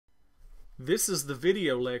This is the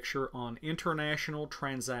video lecture on international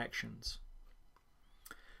transactions.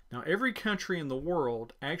 Now, every country in the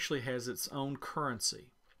world actually has its own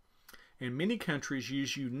currency, and many countries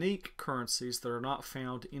use unique currencies that are not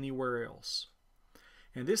found anywhere else.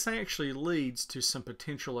 And this actually leads to some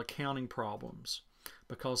potential accounting problems,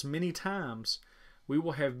 because many times we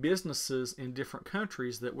will have businesses in different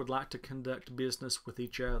countries that would like to conduct business with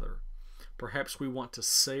each other. Perhaps we want to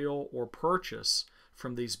sell or purchase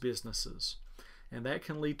from these businesses, and that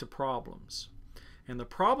can lead to problems. And the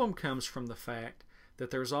problem comes from the fact that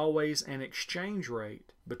there's always an exchange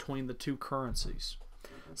rate between the two currencies.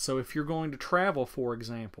 So if you're going to travel, for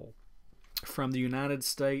example, from the United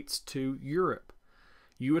States to Europe,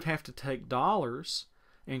 you would have to take dollars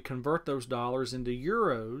and convert those dollars into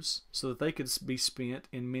euros so that they could be spent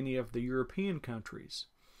in many of the European countries.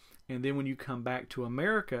 And then when you come back to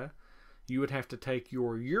America, you would have to take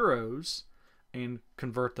your euros and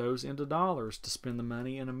convert those into dollars to spend the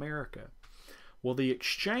money in America. Well, the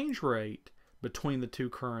exchange rate between the two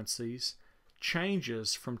currencies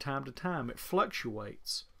changes from time to time. It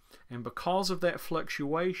fluctuates. And because of that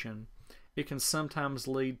fluctuation, it can sometimes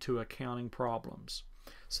lead to accounting problems.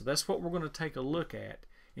 So that's what we're going to take a look at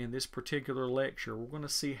in this particular lecture. We're going to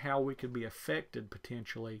see how we could be affected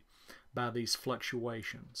potentially by these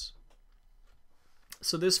fluctuations.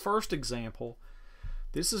 So this first example,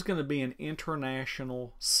 this is going to be an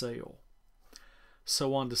international sale.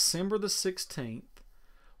 So on December the 16th,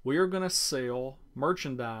 we are going to sell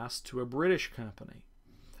merchandise to a British company.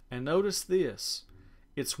 And notice this,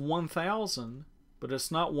 it's 1,000, but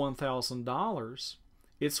it's not $1,000.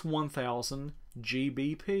 It's 1,000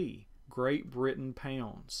 GBP, Great Britain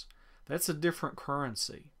pounds. That's a different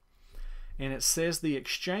currency. And it says the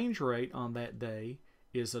exchange rate on that day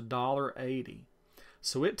is $1.80.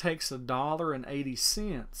 So it takes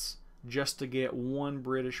 $1.80 just to get 1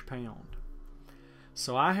 British pound.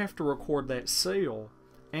 So I have to record that sale,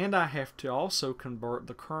 and I have to also convert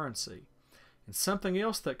the currency. And something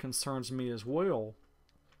else that concerns me as well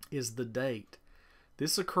is the date.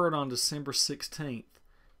 This occurred on December 16th.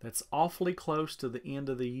 That's awfully close to the end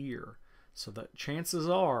of the year. So that chances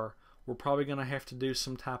are we're probably going to have to do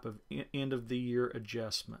some type of end of the year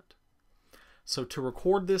adjustment. So to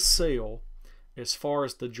record this sale, as far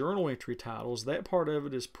as the journal entry titles, that part of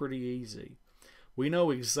it is pretty easy. We know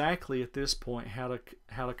exactly at this point how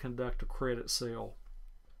to conduct a credit sale.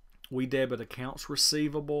 We debit accounts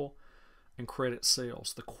receivable and credit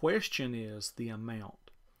sales. The question is the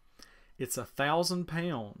amount. It's 1,000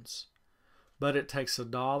 pounds, but it takes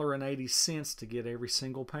 $1.80 to get every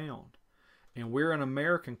single pound. And we're an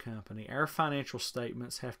American company. Our financial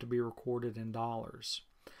statements have to be recorded in dollars.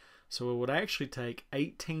 So it would actually take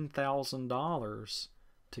 $18,000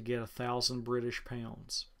 to get 1,000 British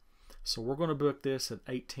pounds. So we're going to book this at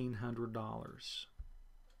 $1,800.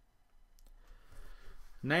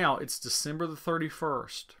 Now it's December the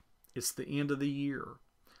 31st. It's the end of the year.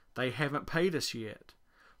 They haven't paid us yet.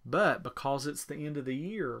 But because it's the end of the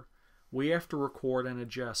year, we have to record an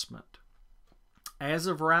adjustment. As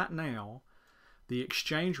of right now, the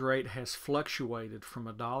exchange rate has fluctuated from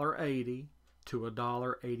 $1.80 to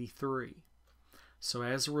 $1.83. So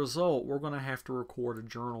as a result, we're going to have to record a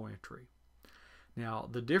journal entry. Now,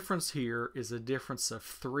 the difference here is a difference of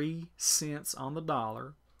 3 cents on the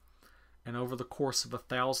dollar, and over the course of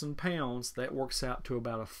 1,000 pounds, that works out to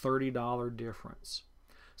about a $30 difference.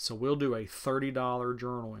 So we'll do a $30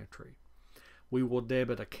 journal entry. We will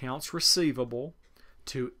debit accounts receivable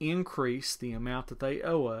to increase the amount that they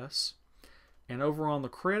owe us. And over on the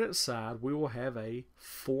credit side, we will have a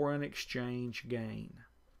foreign exchange gain.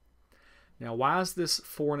 Now, why is this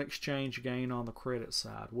foreign exchange gain on the credit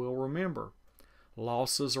side? Well, remember,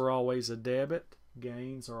 losses are always a debit,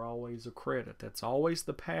 gains are always a credit. That's always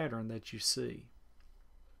the pattern that you see.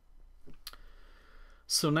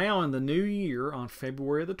 So now in the new year, on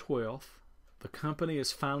February the 12th, the company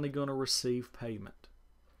is finally going to receive payment.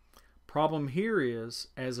 Problem here is,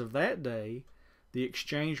 as of that day, the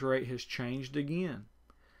exchange rate has changed again.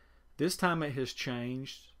 This time it has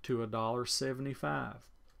changed to $1.75.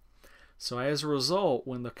 So as a result,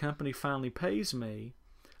 when the company finally pays me,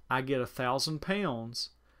 I get 1,000 pounds.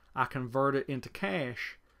 I convert it into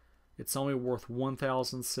cash. It's only worth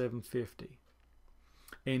 $1,750.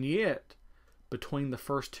 And yet, between the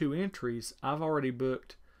first two entries, I've already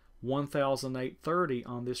booked $1,830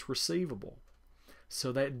 on this receivable.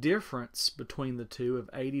 So that difference between the two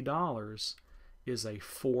of $80 is a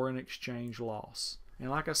foreign exchange loss. And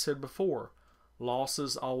like I said before,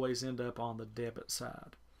 losses always end up on the debit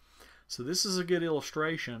side. So this is a good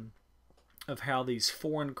illustration of how these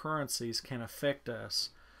foreign currencies can affect us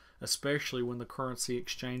especially when the currency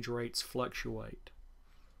exchange rates fluctuate.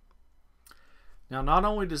 Now, not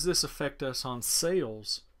only does this affect us on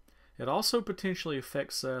sales, it also potentially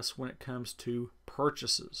affects us when it comes to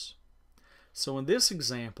purchases. So in this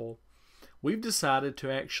example, we've decided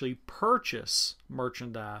to actually purchase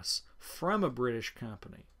merchandise from a British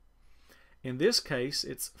company. In this case,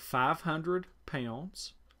 it's £500.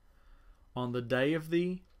 On the day of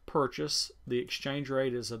the purchase, the exchange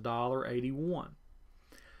rate is $1.81.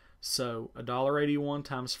 So $1.81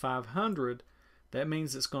 times 500, that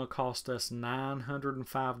means it's going to cost us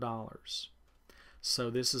 $905. So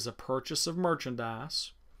this is a purchase of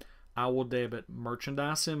merchandise. I will debit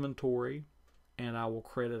merchandise inventory, and I will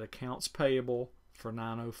credit accounts payable for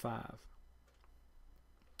 $905.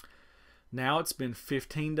 Now it's been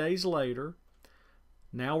 15 days later.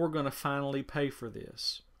 Now we're going to finally pay for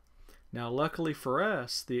this. Now luckily for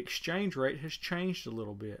us, the exchange rate has changed a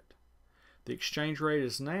little bit. The exchange rate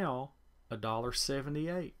is now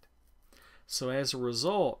 $1.78. So as a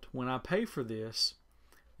result, when I pay for this,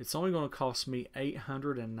 it's only going to cost me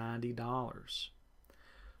 $890.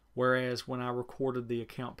 Whereas when I recorded the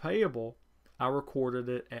account payable, I recorded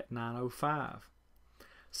it at $905.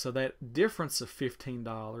 So that difference of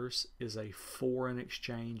 $15 is a foreign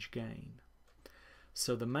exchange gain.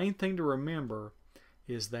 So the main thing to remember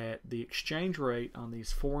is that the exchange rate on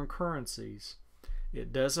these foreign currencies,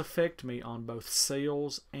 it does affect me on both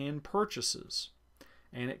sales and purchases.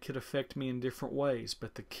 And it could affect me in different ways.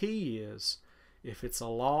 But the key is, if it's a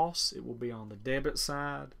loss, it will be on the debit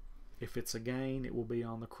side. If it's a gain, it will be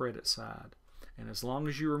on the credit side. And as long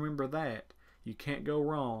as you remember that, you can't go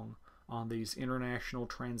wrong on these international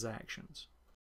transactions.